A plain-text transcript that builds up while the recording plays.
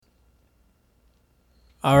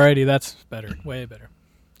Alrighty, that's better. Way better.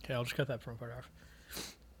 Okay, I'll just cut that front part off.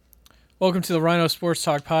 Welcome to the Rhino Sports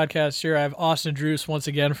Talk podcast. Here I have Austin Druce once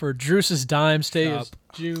again for Druce's Dime. Today is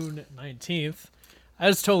June 19th.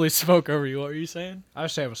 I just totally spoke over you. What were you saying? I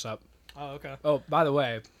was saying what's up. Oh, okay. Oh, by the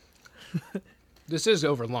way, this is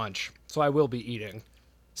over lunch, so I will be eating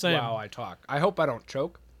while I talk. I hope I don't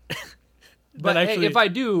choke. But actually, hey, if I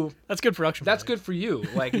do, that's good production. That's good for you.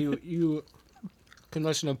 Like you can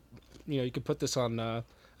listen to, you can put this on a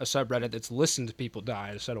subreddit that's listen to people die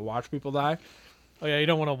instead of watch people die. Oh yeah, you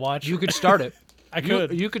don't want to watch. You could start it. I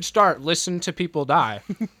could. You could start listen to people die.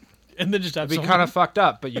 And then just have It'd be kind of fucked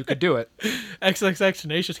up, but you could do it. XXX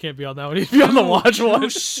Tenacious can't be on that one. He'd be on the watch one. Too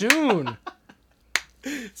soon.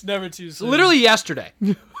 It's never too soon. Literally yesterday.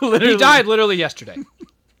 He died literally yesterday.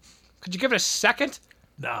 Could you give it a second?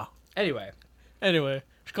 No. Anyway, we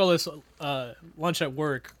should call this Lunch at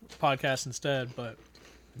Work podcast instead, but...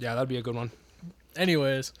 Yeah, that'd be a good one.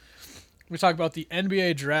 Anyways, we talk about the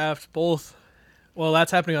NBA draft, both... Well,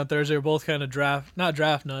 that's happening on Thursday. We're both kind of not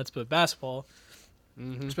draft nuts, but basketball,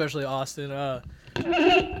 especially Austin.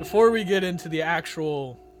 Before we get into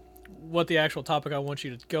what the actual topic I want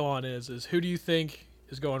you to go on is who do you think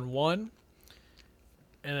is going 1?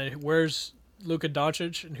 And then where's Luka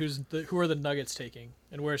Doncic, and who are the Nuggets taking?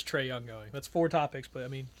 And where's Trae Young going? That's 4 topics, but, I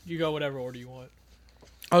mean, you go whatever order you want.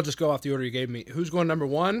 I'll just go off the order you gave me. Who's going number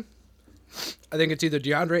 1? I think it's either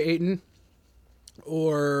DeAndre Ayton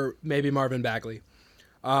or maybe Marvin Bagley.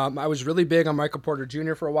 I was really big on Michael Porter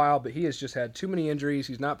Jr. for a while, but he has just had too many injuries.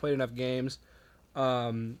 He's not played enough games.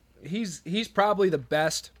 He's probably the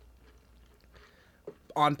best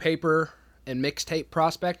on paper and mixtape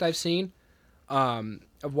prospect I've seen.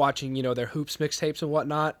 Of watching, their hoops mixtapes and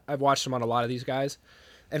whatnot. I've watched them on a lot of these guys.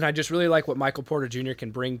 And I just really like what Michael Porter Jr.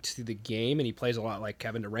 can bring to the game, and he plays a lot like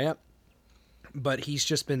Kevin Durant. But he's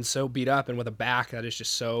just been so beat up and with a back that is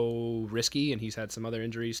just so risky, and he's had some other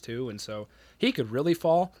injuries too, and so he could really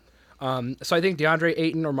fall. So I think DeAndre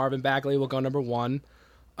Ayton or Marvin Bagley will go number 1.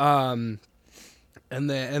 And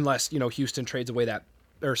then unless, Houston trades away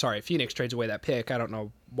Phoenix trades away that pick. I don't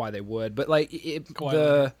know why they would, but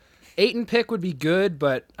the Ayton pick would be good,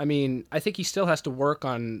 but I mean, I think he still has to work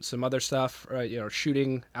on some other stuff,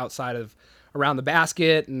 shooting outside of around the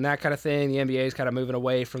basket and that kind of thing. The NBA is kind of moving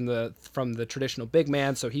away from the traditional big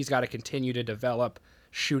man, so he's got to continue to develop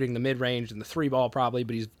shooting the mid-range and the 3-ball probably,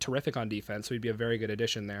 but he's terrific on defense, so he'd be a very good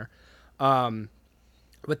addition there.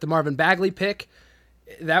 With the Marvin Bagley pick,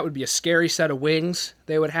 that would be a scary set of wings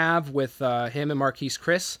they would have with him and Marquise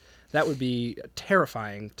Chris. That would be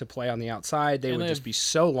terrifying to play on the outside. They would just be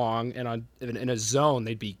so long, and in a zone,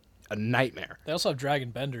 they'd be a nightmare. They also have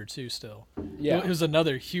Dragon Bender, too, still. Yeah. Who's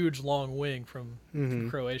another huge, long wing from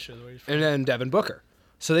Croatia. And then Devin Booker.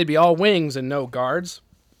 So they'd be all wings and no guards.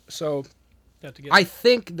 So I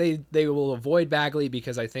think they will avoid Bagley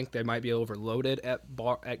because I think they might be overloaded at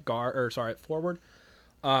forward.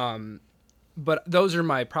 But those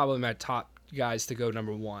are probably my top guys to go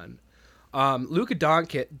number 1. Luka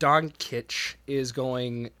Doncic is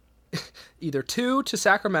going either 2 to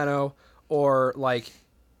Sacramento or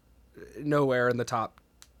nowhere in the top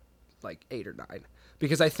 8 or 9,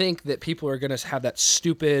 because I think that people are going to have that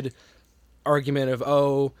stupid argument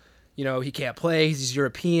of he can't play, he's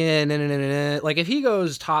European, if he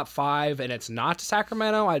goes top 5 and it's not to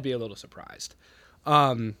Sacramento, I'd be a little surprised.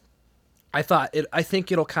 I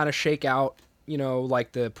think it'll kind of shake out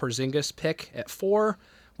like the Porzingis pick at 4,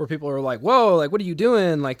 where people are like, whoa, what are you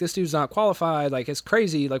doing? This dude's not qualified. It's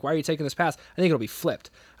crazy. Why are you taking this pass? I think it'll be flipped.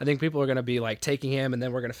 I think people are going to be taking him, and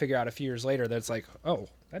then we're going to figure out a few years later that it's oh,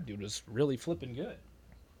 that dude was really flipping good.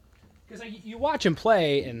 Because you watch him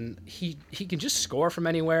play, and he can just score from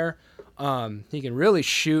anywhere. He can really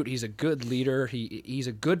shoot. He's a good leader. He's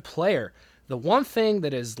a good player. The one thing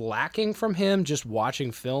that is lacking from him just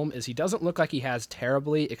watching film is he doesn't look like he has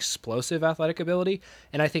terribly explosive athletic ability,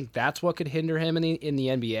 and I think that's what could hinder him in the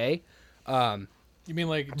NBA. You mean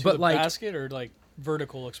the basket or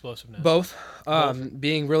vertical explosiveness? Both.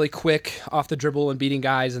 Being really quick off the dribble and beating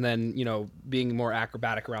guys, and then being more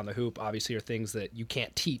acrobatic around the hoop obviously are things that you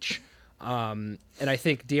can't teach. And I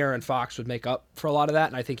think De'Aaron Fox would make up for a lot of that,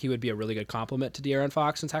 and I think he would be a really good complement to De'Aaron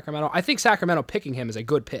Fox in Sacramento. I think Sacramento picking him is a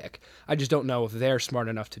good pick. I just don't know if they're smart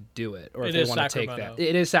enough to do it, or if they want to take that.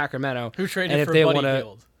 It is Sacramento. Who traded for Buddy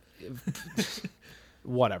Hield?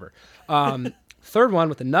 Whatever. Third one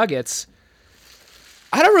with the Nuggets.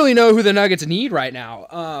 I don't really know who the Nuggets need right now.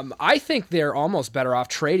 I think they're almost better off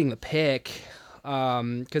trading the pick,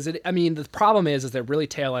 because the problem is they're really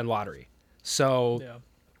tail end lottery. So. Yeah.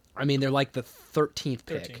 They're the 13th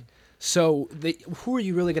pick. 13. So who are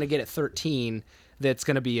you really going to get at 13 that's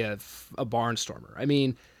going to be a barnstormer. I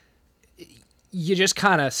mean, you just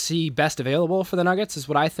kind of see best available for the Nuggets is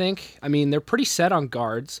what I think. I mean, they're pretty set on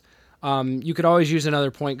guards. You could always use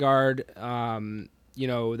another point guard.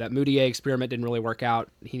 That Moutier experiment didn't really work out.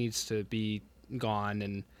 He needs to be gone.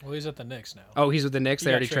 And well, he's at the Knicks now. Oh, he's with the Knicks?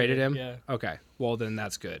 They already traded him? Yeah. Okay. Well, then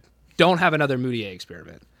that's good. Don't have another Moutier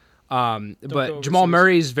experiment. But Jamal overseas.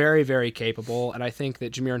 Murray's very, very capable, and I think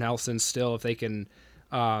that Jameer Nelson still, if they can,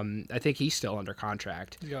 I think he's still under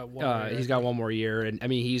contract. He's got one more year. He's got one more year, and I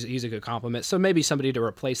mean he's a good compliment. So maybe somebody to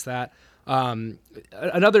replace that.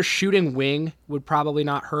 Another shooting wing would probably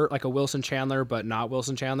not hurt, like a Wilson Chandler, but not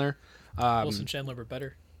Wilson Chandler. Wilson Chandler, but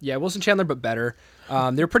better. Yeah, Wilson Chandler, but better.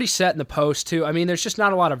 They're pretty set in the post too. I mean, there's just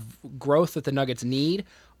not a lot of growth that the Nuggets need,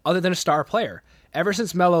 other than a star player. Ever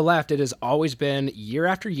since Melo left, it has always been year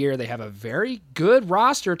after year. They have a very good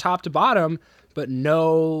roster top to bottom, but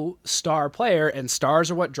no star player, and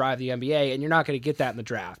stars are what drive the NBA, and you're not going to get that in the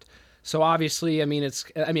draft. So obviously,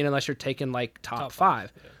 unless you're taking like top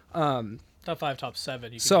five. Yeah. Top 5, top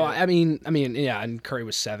 7. And Curry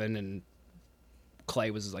was 7, and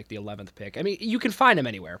Clay was like the 11th pick. I mean, you can find him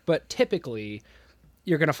anywhere, but typically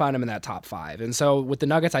you're going to find him in that top 5. And so with the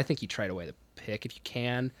Nuggets, I think you trade away the pick if you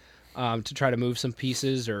can. To try to move some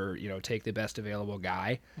pieces or, take the best available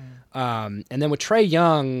guy. And then with Trae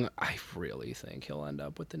Young, I really think he'll end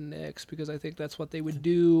up with the Knicks because I think that's what they would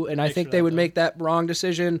do. And I think they would make that wrong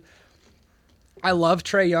decision. I love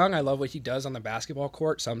Trae Young. I love what he does on the basketball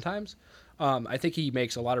court sometimes. I think he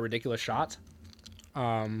makes a lot of ridiculous shots.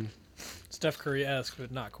 Steph Curry-esque,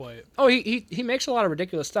 but not quite. Oh, he makes a lot of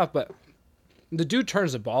ridiculous stuff, but the dude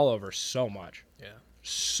turns the ball over so much. Yeah.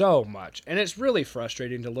 So much, and it's really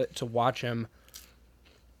frustrating to watch him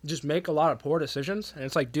just make a lot of poor decisions. And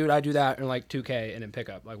it's like, dude, I do that in like 2K and in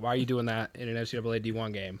pickup. Like, why are you doing that in an NCAA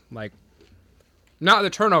D1 game? Like, not the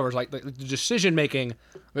turnovers, like the decision making,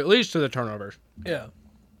 at least to the turnovers. Yeah,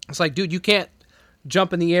 it's like, dude, you can't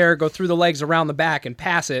jump in the air, go through the legs around the back, and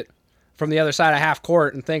pass it from the other side of half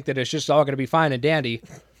court and think that it's just all going to be fine and dandy.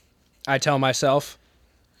 I tell myself.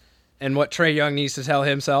 And what Trae Young needs to tell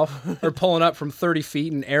himself, or pulling up from 30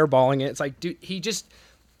 feet and airballing it. It's like, dude,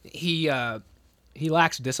 he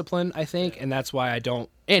lacks discipline, I think, and that's why I don't.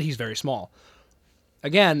 And he's very small.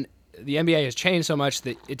 Again, the NBA has changed so much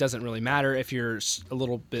that it doesn't really matter if you're a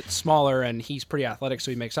little bit smaller, and he's pretty athletic, so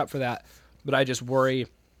he makes up for that. But I just worry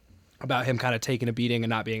about him kind of taking a beating and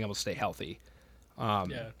not being able to stay healthy.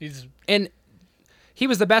 And he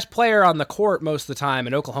was the best player on the court most of the time,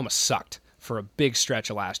 and Oklahoma sucked for a big stretch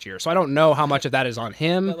of last year. So I don't know how much of that is on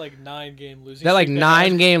him. That 9-game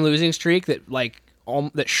losing streak that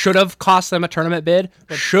should have cost them a tournament bid.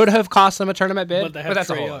 But that's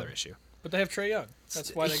a whole other issue. But they have Trae Young.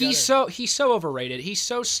 That's why he's so overrated. He's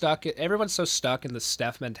so stuck. Everyone's so stuck in the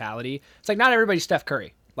Steph mentality. It's like not everybody's Steph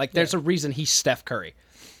Curry. Like there's a reason he's Steph Curry.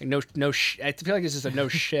 Like, I feel like this is a no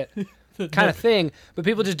shit kind of thing, but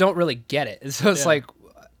people just don't really get it. And so it's like,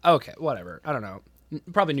 okay, whatever. I don't know.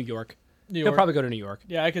 Probably New York. He'll probably go to New York.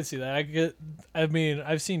 Yeah, I can see that.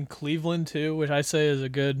 I've seen Cleveland too, which I say is a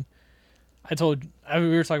good. We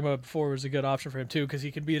were talking about it before, was a good option for him too, because he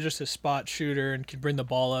could be just a spot shooter and could bring the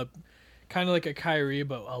ball up, kind of like a Kyrie,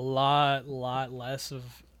 but a lot less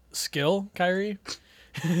of skill. Kyrie.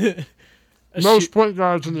 Most point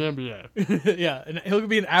guards in the NBA. Yeah, and he'll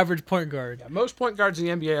be an average point guard. Yeah, most point guards in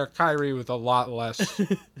the NBA are Kyrie with a lot less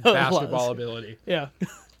basketball ability. Yeah.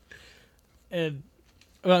 And.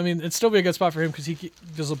 Well, I mean, it'd still be a good spot for him because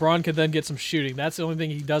LeBron could then get some shooting. That's the only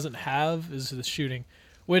thing he doesn't have is the shooting,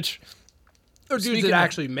 which or dudes that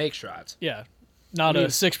actually make shots. Yeah, not a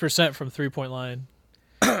 6% from 3-point line.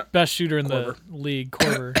 Best shooter in the league,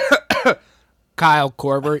 Korver. Kyle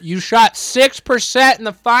Korver, you shot 6% in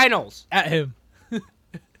the finals. At him.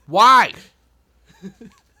 Why?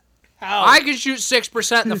 How? I can shoot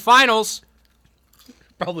 6% in the finals.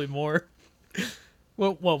 Probably more.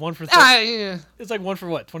 Well, 1 for 3. Yeah. It's like 1 for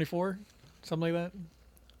what, 24? Something like that?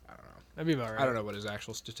 I don't know. That'd be about right. I don't know what his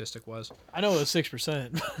actual statistic was. I know it was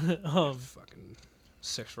 6%. Fucking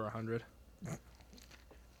 6 for 100.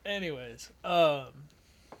 Anyways,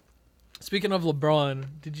 speaking of LeBron,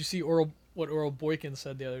 did you see what Earl Boykin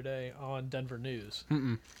said the other day on Denver News?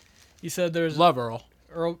 Mm-mm. He said there's... Love Earl.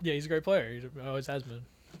 Yeah, he's a great player. He always has been.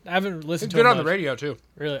 I haven't listened to him him on much. The radio, too.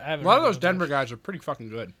 Really? I haven't. A lot of those Denver guys are pretty fucking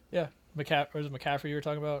good. Yeah. Was it McCaffrey you were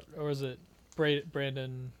talking about? Or was it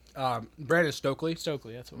Brandon? Brandon Stokely.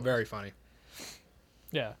 Stokely, that's what it was. Very funny.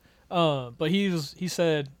 Yeah. But he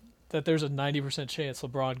said that there's a 90% chance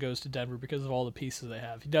LeBron goes to Denver because of all the pieces they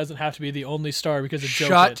have. He doesn't have to be the only star because of Jokic.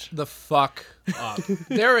 Shut the fuck up.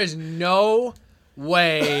 There is no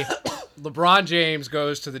way LeBron James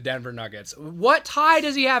goes to the Denver Nuggets. What tie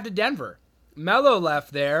does he have to Denver? Melo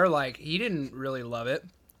left there. Like, he didn't really love it.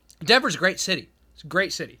 Denver's a great city. It's a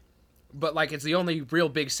great city. But, like, it's the only real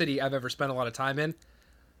big city I've ever spent a lot of time in.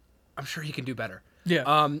 I'm sure he can do better.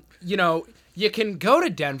 Yeah. You know, you can go to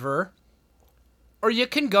Denver or you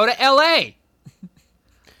can go to L.A.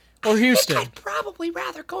 Or Houston. I'd probably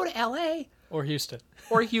rather go to L.A. Or Houston.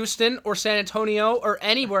 Or Houston or San Antonio or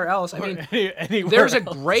anywhere else. I mean, anywhere there's a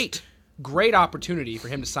else. great opportunity for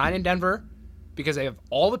him to sign in Denver because they have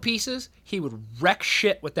all the pieces. He would wreck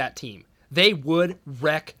shit with that team. They would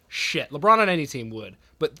wreck shit. LeBron on any team would.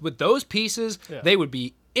 But with those pieces, they would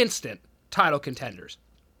be instant title contenders.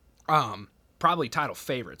 Probably title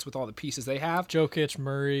favorites with all the pieces they have. Jokic,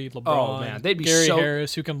 Murray, LeBron, Oh man, they'd be Gary so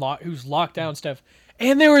Harris, who's locked down Steph.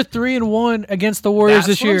 And they were 3-1 against the Warriors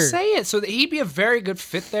this year. That's what I'm saying. So he'd be a very good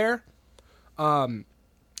fit there. And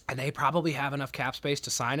they probably have enough cap space to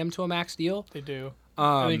sign him to a max deal. They do.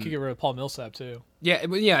 I think you could get rid of Paul Millsap too. Yeah,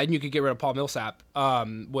 and you could get rid of Paul Millsap,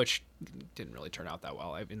 which didn't really turn out that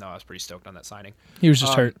well, even though I was pretty stoked on that signing. He was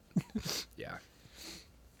just hurt. Yeah.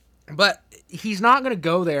 But he's not going to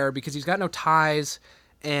go there because he's got no ties,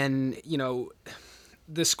 and, you know,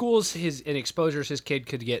 the schools and exposures his kid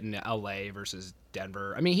could get in L.A. versus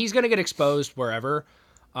Denver. I mean, he's going to get exposed wherever,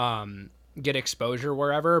 get exposure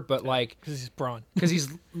wherever, but, like... Because he's Braun. Because he's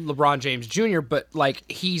LeBron James Jr., but, like,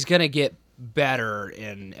 he's going to get better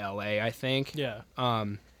in L.A., I think. Yeah.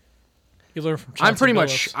 You learn from Chauncey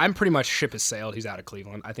I'm pretty much ship has sailed. He's out of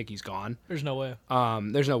Cleveland. I think he's gone. There's no way.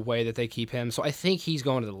 There's no way that they keep him. So I think he's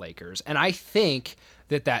going to the Lakers. And I think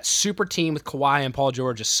that super team with Kawhi and Paul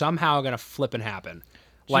George is somehow going to flip and happen.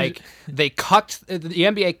 Like, the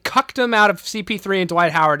NBA cucked him out of CP3 and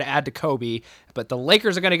Dwight Howard to add to Kobe, but the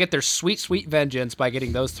Lakers are going to get their sweet, sweet vengeance by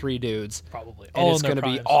getting those three dudes. Probably. And it's going to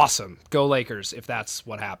be awesome. Go Lakers if that's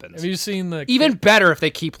what happens. Have you seen the... Even better if they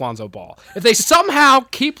keep Lonzo Ball. If they somehow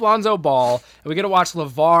keep Lonzo Ball and we get to watch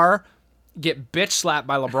LeVar get bitch slapped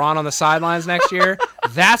by LeBron on the sidelines next year,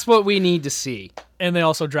 that's what we need to see. And they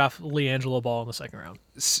also draft LiAngelo Ball in the second round.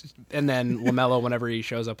 And then LaMelo whenever he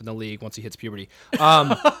shows up in the league once he hits puberty.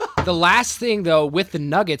 The last thing, though, with the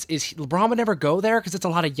Nuggets is LeBron would never go there because it's a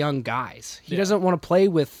lot of young guys. He doesn't want to play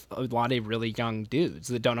with a lot of really young dudes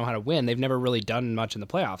that don't know how to win. They've never really done much in the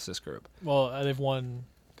playoffs, this group. Well, they've won...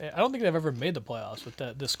 I don't think they've ever made the playoffs with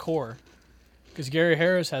this core. Because Gary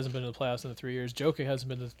Harris hasn't been in the playoffs in the 3 years. Jokic hasn't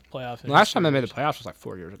been in the playoffs in The last time they made the playoffs was like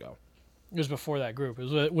 4 years ago. It was before that group. It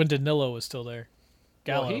was when Danilo was still there.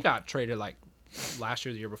 Gallo. Well, he got traded like last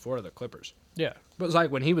year, the year before, to the Clippers. Yeah. But it was like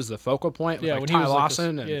when he was the focal point with like when Ty he was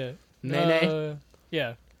Lawson like and Nene.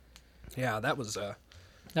 Yeah. Yeah, that was That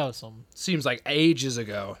was something. seems like ages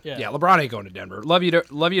ago. Yeah. LeBron ain't going to Denver. Love you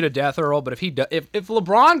to death, Earl. But if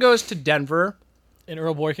LeBron goes to Denver, And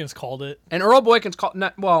Earl Boykins called it. and Earl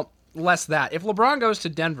Boykins less that. If LeBron goes to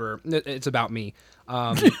Denver, it's about me.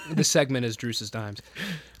 This segment is Drew's Dimes.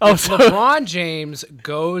 If LeBron James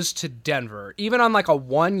goes to Denver, even on like a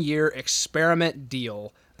 1-year experiment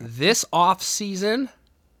deal this off season,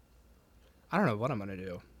 I don't know what I'm gonna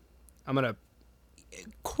do. I'm gonna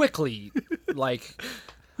quickly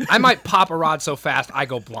I might pop a rod so fast I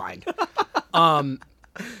go blind. But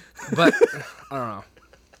I don't know.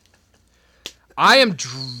 I'm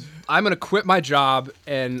going to quit my job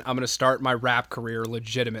and I'm going to start my rap career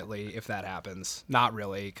legitimately if that happens. Not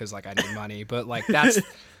really, because I need money, but that's,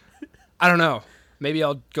 I don't know. Maybe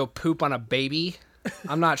I'll go poop on a baby.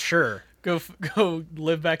 I'm not sure. Go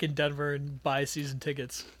live back in Denver and buy season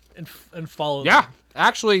tickets and follow. Yeah, them.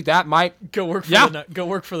 Actually, that might go work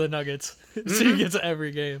for the Nuggets. So he gets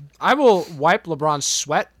every game. I will wipe LeBron's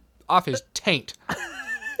sweat off his taint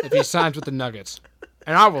if he signs with the Nuggets.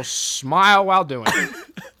 And I will smile while doing it.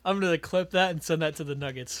 I'm going to clip that and send that to the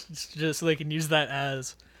Nuggets just so they can use that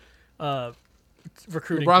as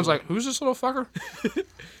recruiting. LeBron's like, who's this little fucker?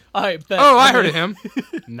 I bet. Oh, I heard of him.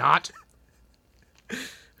 Not.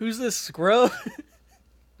 Who's this scrub?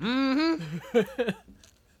 Mm-hmm.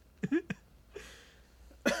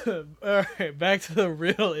 All right, back to the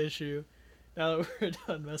real issue. Now that we're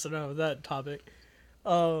done messing around with that topic.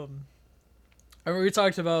 I mean, we've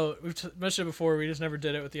mentioned it before, we just never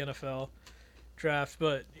did it with the NFL draft,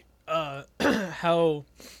 but how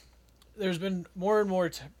there's been more and more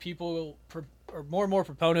more and more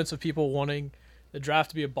proponents of people wanting the draft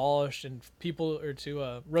to be abolished and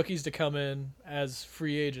rookies to come in as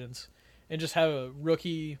free agents and just have a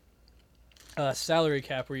rookie salary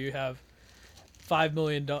cap where you have $5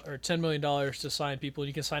 million or $10 million to sign people.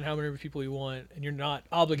 You can sign how many people you want, and you're not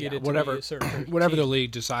obligated to be a certain whatever team. the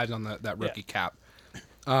league decides on that rookie cap.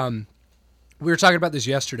 We were talking about this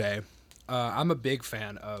yesterday. I'm a big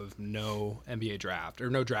fan of no NBA draft or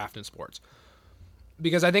no draft in sports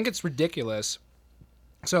because I think it's ridiculous.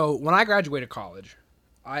 So when I graduated college,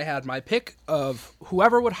 I had my pick of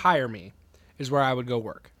whoever would hire me is where I would go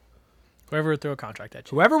work. Whoever would throw a contract at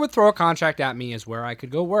you. Whoever would throw a contract at me is where I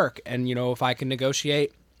could go work. And, you know, if I can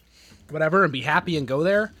negotiate whatever and be happy and go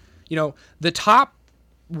there, you know, the top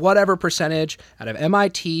whatever percentage out of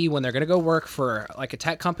MIT when they're going to go work for like a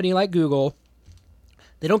tech company like Google,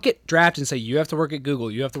 they don't get drafted and say, you have to work at Google,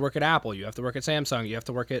 you have to work at Apple, you have to work at Samsung, you have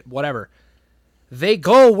to work at whatever. They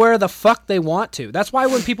go where the fuck they want to. That's why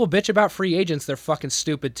when people bitch about free agents, they're fucking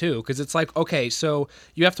stupid too. Because it's like, okay, so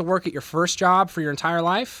you have to work at your first job for your entire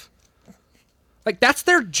life? Like, that's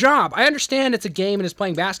their job. I understand it's a game and it's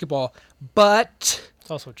playing basketball, but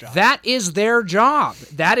it's also a job. That is their job.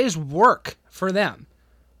 That is work for them.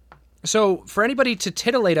 So for anybody to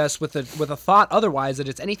titillate us with a thought otherwise, that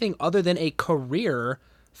it's anything other than a career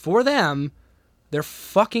for them, they're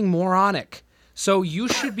fucking moronic. So you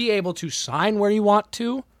should be able to sign where you want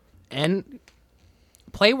to and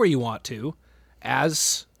play where you want to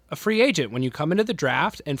as a free agent when you come into the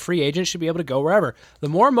draft, and free agents should be able to go wherever. The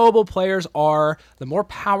more mobile players are, the more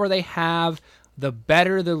power they have, the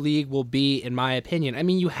better the league will be, in my opinion. I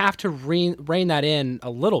mean, you have to rein that in a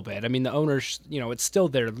little bit. I mean, the owners, you know, it's still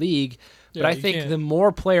their league, but I think the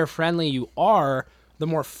more player-friendly you are, the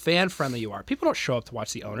more fan-friendly you are. People don't show up to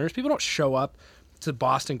watch the owners. People don't show up to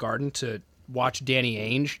Boston Garden to watch Danny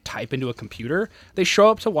Ainge type into a computer. They show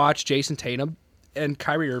up to watch Jason Tatum and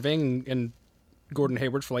Kyrie Irving and Gordon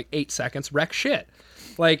Hayward for like 8 seconds wreck shit.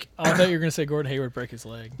 Like, I thought you were going to say Gordon Hayward break his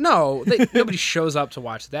leg. No, nobody shows up to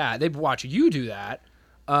watch that. They watch you do that.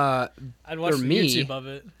 I'd watch the YouTube of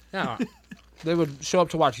it. No, they would show up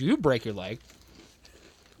to watch you break your leg.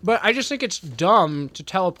 But I just think it's dumb to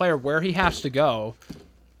tell a player where he has to go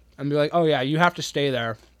and be like, oh yeah, you have to stay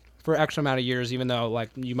there for X amount of years, even though like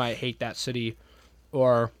you might hate that city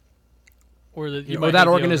or that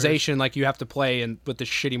organization. Like you have to play in with this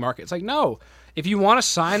shitty market. It's like, no. If you want to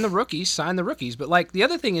sign the rookies, sign the rookies. But, like, the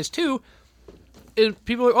other thing is, too,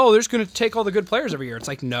 people are like, oh, they're just going to take all the good players every year. It's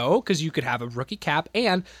like, no, because you could have a rookie cap,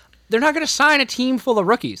 and they're not going to sign a team full of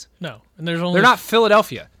rookies. No. And they're not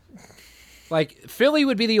Philadelphia. Like, Philly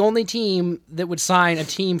would be the only team that would sign a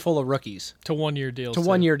team full of rookies. To one-year deals.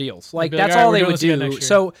 One-year deals. Like, that's all they would do.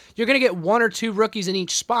 So you're going to get 1 or 2 rookies in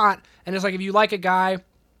each spot, and it's like if you like a guy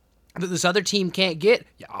that this other team can't get,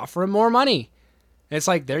 you offer him more money. And it's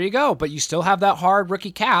like, there you go. But you still have that hard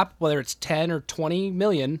rookie cap, whether it's 10 or 20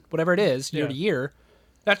 million, whatever it is, year to year.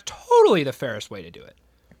 That's totally the fairest way to do it.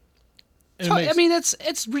 I mean,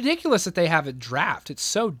 it's ridiculous that they have a draft. It's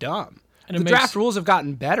so dumb. And the draft rules have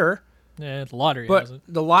gotten better. Yeah, the lottery hasn't.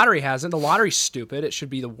 The lottery hasn't. The lottery's stupid. It should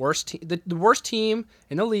be the worst team. The worst team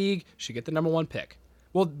in the league should get the number 1 pick.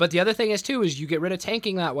 Well, but the other thing is, too, is you get rid of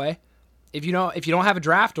tanking that way. If you don't have a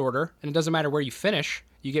draft order, and it doesn't matter where you finish,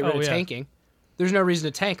 you get rid of tanking. There's no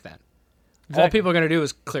reason to tank then. Exactly. All people are going to do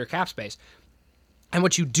is clear cap space. And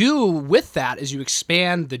what you do with that is you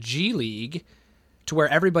expand the G League to where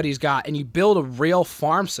everybody's got, and you build a real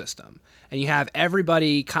farm system. And you have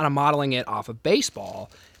everybody kind of modeling it off of baseball.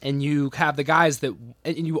 And you have the guys that,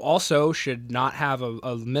 and you also should not have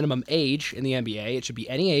a minimum age in the NBA. It should be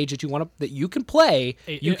any age that you can play,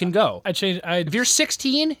 you can go. If you're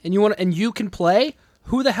 16 and you can play,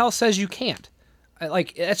 who the hell says you can't?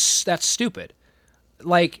 Like, that's stupid.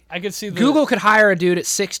 Like, I could see Google could hire a dude at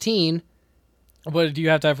 16. But do you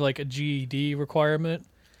have to have like a GED requirement?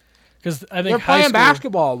 Because I think they're playing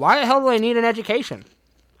basketball. Why the hell do they need an education?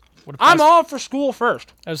 I'm all for school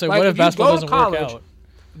first. I was saying, what if basketball doesn't work out?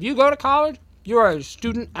 If you go to college, you're a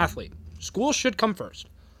student athlete. School should come first.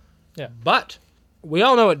 Yeah. But we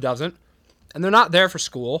all know it doesn't, and they're not there for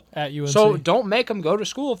school. At UNC. So don't make them go to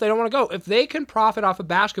school if they don't want to go. If they can profit off of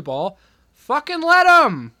basketball, fucking let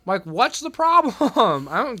them. Like, what's the problem?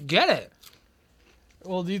 I don't get it.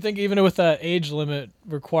 Well, do you think even with that age limit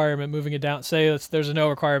requirement, moving it down, say there's a no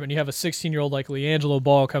requirement, and you have a 16-year-old like LiAngelo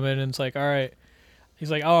Ball come in, and it's like, all right, he's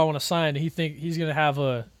like, oh, I want to sign. And he's going to have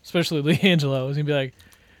especially LiAngelo, he's going to be like,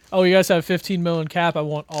 oh, you guys have 15 million cap, I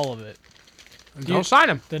want all of it. Don't sign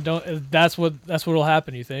him. Then don't. That's what'll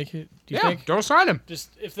happen. You think? Do you think? Don't sign him. Just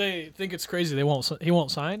if they think it's crazy, he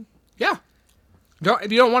won't sign. Yeah.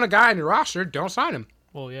 If you don't want a guy on your roster, don't sign him.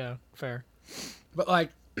 Well, yeah, fair. But like,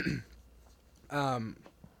 I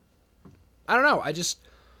don't know.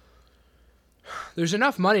 There's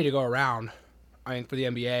enough money to go around, I think, for the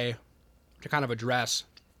NBA to kind of address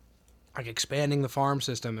like expanding the farm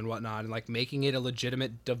system and whatnot, and like making it a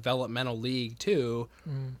legitimate developmental league too,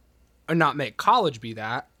 and not make college be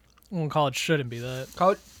that. Well, college shouldn't be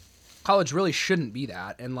that. College really shouldn't be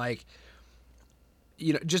that, and like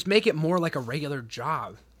just make it more like a regular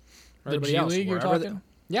job. The G League you're talking?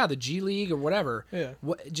 Yeah, the G League or whatever. Yeah.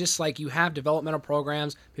 Just like you have developmental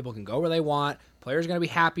programs, people can go where they want. Players are going to be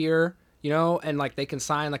happier, and like they can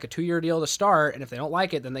sign like a 2-year deal to start. And if they don't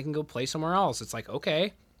like it, then they can go play somewhere else. It's like,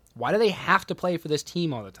 okay, why do they have to play for this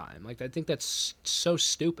team all the time? Like, I think that's so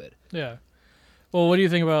stupid. Yeah. Well, what do you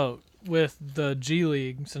think about with the G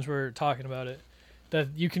League, since we're talking about it, that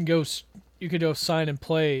you could go sign and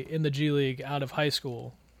play in the G League out of high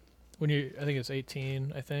school when I think it's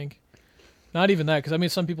 18, I think. Not even that, because I mean,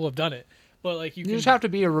 some people have done it, but like you just have to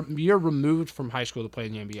be a year removed from high school to play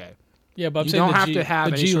in the NBA. Yeah, but I'm you saying don't the have G, to have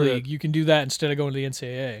the any G sort League. You can do that instead of going to the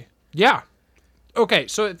NCAA. Yeah. Okay,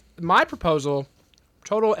 so my proposal,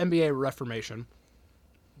 total NBA reformation.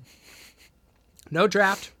 No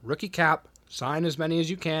draft, rookie cap, sign as many as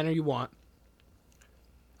you can or you want.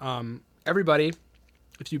 Everybody,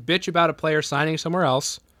 if you bitch about a player signing somewhere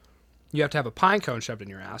else, you have to have a pine cone shoved in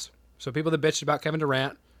your ass. So people that bitched about Kevin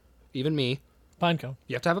Durant, even me. Pine cone.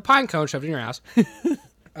 You have to have a pine cone shoved in your ass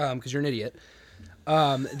because you're an idiot.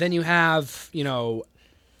 Then you have, no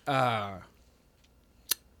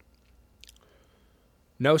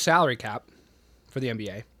salary cap for the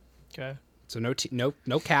NBA. Okay. So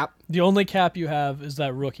no cap. The only cap you have is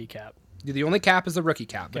that rookie cap. The only cap is the rookie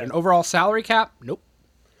cap, but Okay. an overall salary cap, nope.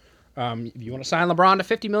 If you want to sign LeBron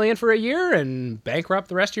to $50 million for a year and bankrupt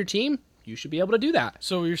the rest of your team, you should be able to do that.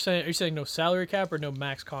 So are you saying no salary cap or no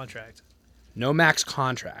max contract? No max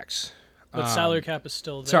contracts. But salary cap is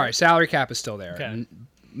still there. Sorry, salary cap is still there. Okay.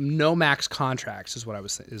 No max contracts is what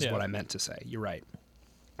I meant to say. You're right.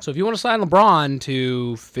 So if you want to sign LeBron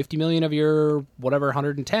to $50 million of your whatever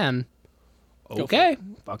 110, okay,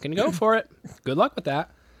 fucking go for it. Good luck with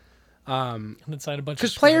that. And then sign a bunch of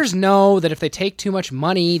Because players know that if they take too much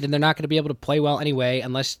money, then they're not going to be able to play well anyway,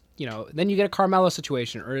 unless, then you get a Carmelo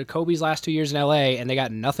situation or Kobe's last 2 years in LA and they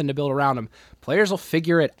got nothing to build around them. Players will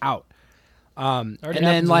figure it out. And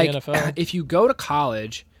then, like, the NFL. if you go to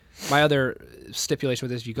college, my other stipulation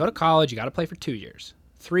with this, if you go to college, you got to play for 2 years.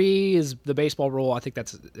 3 is the baseball rule. I think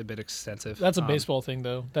that's a bit extensive. That's a baseball thing,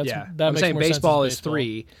 though. That I'm makes saying more sense baseball as is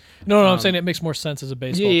 3. No, I'm saying it makes more sense as a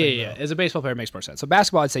baseball thing. Yeah. As a baseball player, it makes more sense. So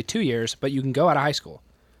basketball, I'd say 2 years, but you can go out of high school.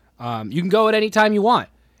 You can go at any time you want.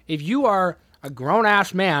 If you are a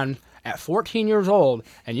grown-ass man at 14 years old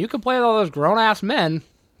and you can play with all those grown-ass men,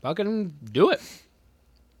 fucking do it.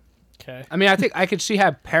 Okay. I mean, I think I could see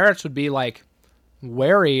how parents would be, like,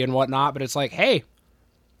 wary and whatnot, but it's like, hey,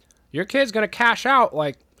 your kid's going to cash out,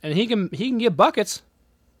 like, and he can get buckets.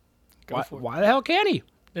 Why the hell can't he?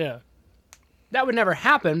 Yeah. That would never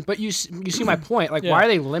happen, but you see my point. Like, why are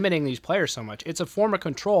they limiting these players so much? It's a form of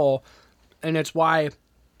control, and it's why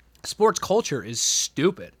sports culture is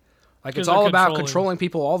stupid. Like, it's all about controlling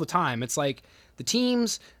people all the time. It's like the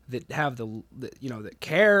teams that have that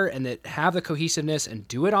care and that have the cohesiveness and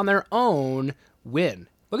do it on their own win.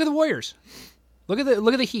 Look at the Warriors. Look at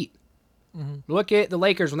the Heat. Mm-hmm. Look at the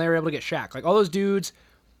Lakers when they were able to get Shaq. Like, all those dudes,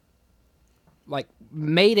 like,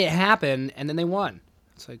 made it happen, and then they won.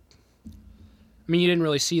 It's like, I mean, you didn't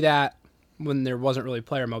really see that when there wasn't really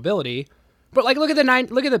player mobility, but like, look at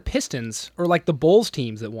the Pistons or like the Bulls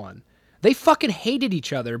teams that won. They fucking hated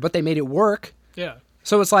each other, but they made it work. Yeah.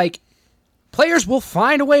 So it's like, players will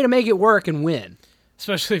find a way to make it work and win.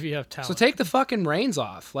 Especially if you have talent. So take the fucking reins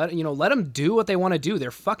off. Let them do what they want to do.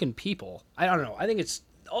 They're fucking people. I don't know. I think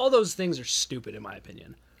all those things are stupid in my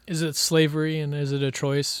opinion. Is it slavery and is it a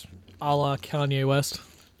choice, a la Kanye West?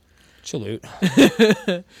 Salute.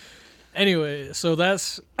 Anyway, so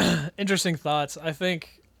that's interesting thoughts. I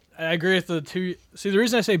think I agree with the two. See, the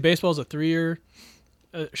reason I say baseball is a 3-year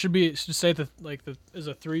should say that is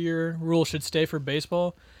a 3-year rule should stay for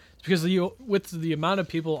baseball. It's because with the amount of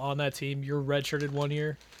people on that team, you're redshirted 1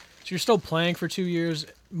 year, so you're still playing for 2 years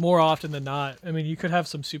more often than not. I mean, you could have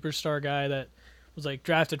some superstar guy that was like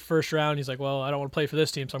drafted first round. He's like, well, I don't want to play for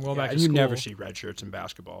this team, so I'm going back to school. You never see red shirts in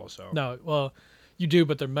basketball, so no. Well, you do,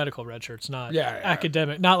 but they're medical red shirts, not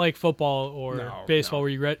academic, not like football or baseball where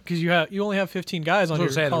you because you only have 15 guys on your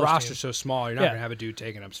college the roster's team. so small, you're not gonna have a dude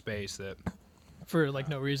taking up space that for like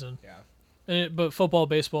no reason. Yeah. But football,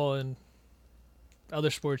 baseball, and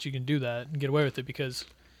other sports, you can do that and get away with it because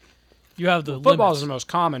you have the football limits. is the most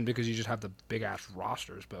common because you just have the big ass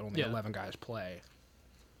rosters, but only 11 guys play.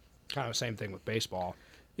 Kind of the same thing with baseball.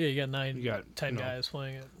 Yeah, you got 10 guys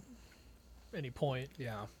playing at any point.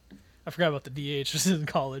 Yeah. I forgot about the DH just in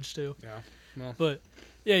college too. Yeah. Well, but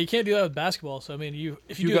yeah, you can't do that with basketball. So I mean,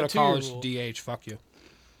 if you go to college DH, fuck you.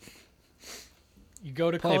 You go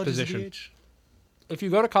to Play college a as position. DH? If you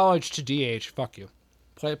go to college to DH, fuck you.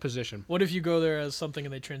 Play a position. What if you go there as something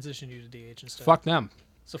and they transition you to DH instead? Fuck them.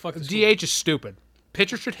 So fuck the DH is stupid.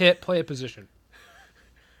 Pitcher should hit, play a position.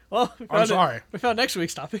 Well, I'm sorry. We found next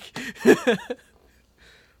week's topic.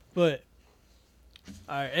 But,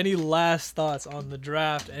 all right, any last thoughts on the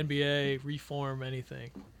draft, NBA, reform,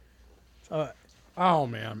 anything? Oh,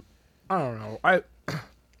 man. I don't know.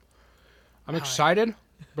 I'm excited,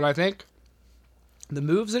 but I think the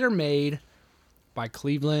moves that are made by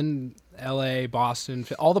Cleveland, LA, Boston,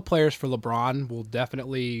 all the players for LeBron will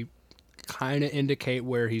definitely kind of indicate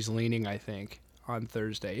where he's leaning, I think, on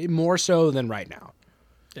Thursday. More so than right now.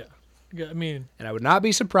 Yeah, I mean... And I would not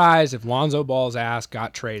be surprised if Lonzo Ball's ass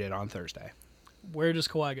got traded on Thursday. Where does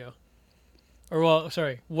Kawhi go? Or, well,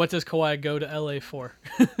 sorry, what does Kawhi go to LA for?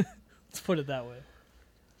 Let's put it that way.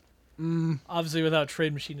 Obviously without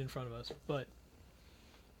trade machine in front of us, but...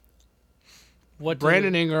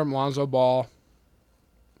 Brandon Ingram, Lonzo Ball,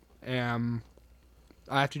 and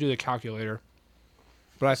I have to do the calculator.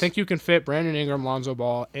 But I think you can fit Brandon Ingram, Lonzo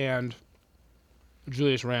Ball, and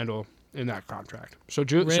Julius Randle in that contract. So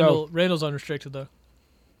Randle's unrestricted, though.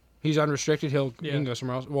 He's unrestricted. He can go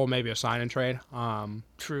somewhere else. Well, maybe a sign and trade.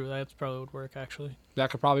 True, that probably would work, actually. That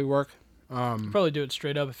could probably work. Probably do it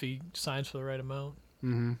straight up if he signs for the right amount.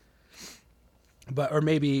 Mm-hmm. Or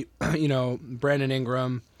maybe, Brandon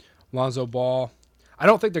Ingram, Lonzo Ball. I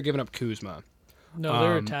don't think they're giving up Kuzma. No,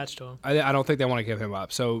 they're attached to him. I don't think they want to give him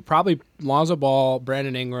up. So probably Lonzo Ball,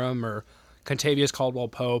 Brandon Ingram, or Contavious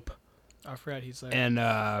Caldwell-Pope. I forgot he's there. And,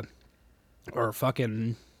 or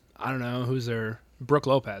fucking, I don't know, who's there? Brooke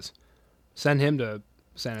Lopez. Send him to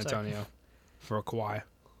San Antonio for a Kawhi.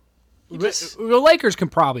 The Lakers can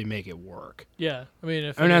probably make it work. Yeah. I mean,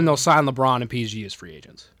 and then they'll sign LeBron and PG as free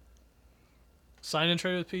agents. Sign and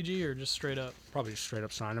trade with PG or just straight up? Probably just straight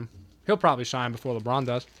up sign him. He'll probably sign before LeBron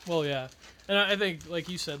does. Well, yeah. And I think, like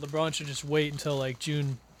you said, LeBron should just wait until, like,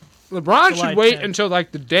 June. LeBron should wait until,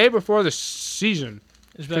 like, the day before the season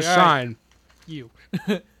to sign. Right, you.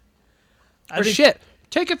 Or shit.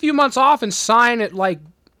 Take a few months off and sign at, like,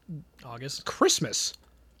 August. Christmas.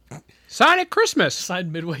 Sign at Christmas.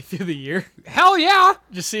 Sign midway through the year. Hell yeah.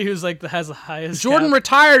 Just see who's, like, has the highest Jordan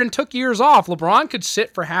retired and took years off. LeBron could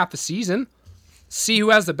sit for half a season. See who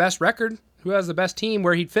has the best record. Who has the best team,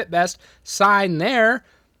 where he'd fit best, sign there,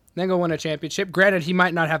 then go win a championship. Granted, he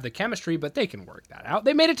might not have the chemistry, but they can work that out.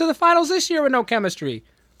 They made it to the finals this year with no chemistry.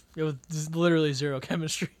 It was literally zero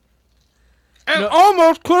chemistry. And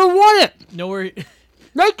almost could have won it. Nowhere.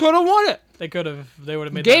 They could have won it. They could have. They would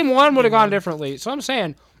have made Game one would have gone differently. So I'm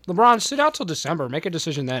saying, LeBron, sit out till December. Make a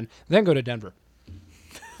decision then go to Denver.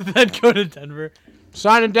 Then go to Denver.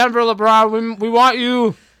 Sign in Denver, LeBron. We want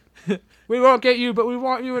you. We won't get you, but we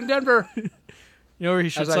want you in Denver. You know where he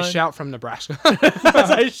should sign? As I shout from Nebraska. You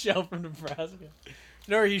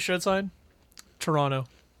know where he should sign? Toronto.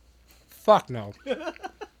 Fuck no.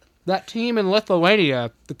 That team in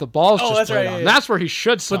Lithuania that the Balls just played on. Yeah. That's where he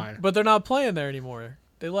should sign. But they're not playing there anymore.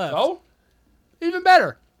 They left. Oh? Even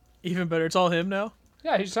better. Even better. It's all him now?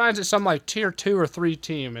 Yeah, he signs at some like tier 2 or 3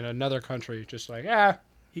 team in another country. Just like,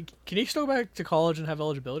 Can he still go back to college and have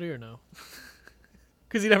eligibility or no?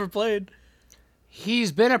 Because he never played.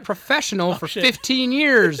 He's been a professional for 15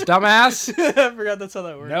 years, dumbass. I forgot that's how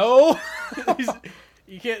that works. No.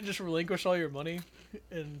 You can't just relinquish all your money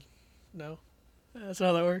and no. That's not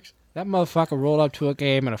how that works. That motherfucker rolled up to a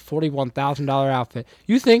game in a $41,000 outfit.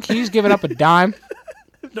 You think he's giving up a dime?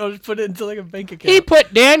 No, just put it into like a bank account. He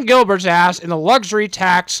put Dan Gilbert's ass in a luxury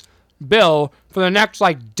tax bill for the next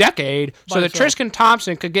decade so that Tristan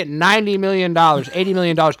Thompson could get $90 million, $80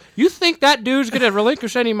 million. You think that dude's going to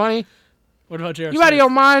relinquish any money? What about J.R. Smith? You out of your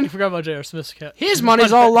mind? You forgot about J.R. Smith's account. His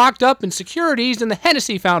money's all locked up in securities in the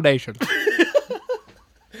Hennessy Foundation.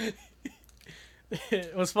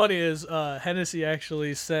 What's funny is Hennessy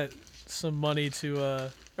actually sent some money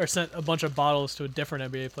to, or sent a bunch of bottles to a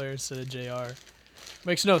different NBA player instead of JR.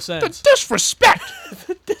 Makes no sense. The disrespect!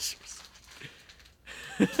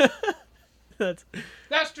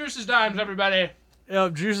 That's Juice's Dimes, everybody.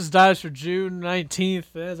 Yep, Juice's Dimes for June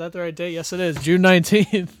 19th. Is that the right date? Yes, it is. June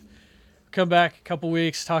 19th. Come back a couple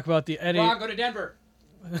weeks, talk about the Well, go to Denver.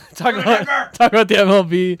 talk about the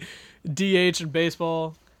MLB, DH, and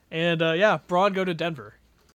baseball. And, Braun, go to Denver.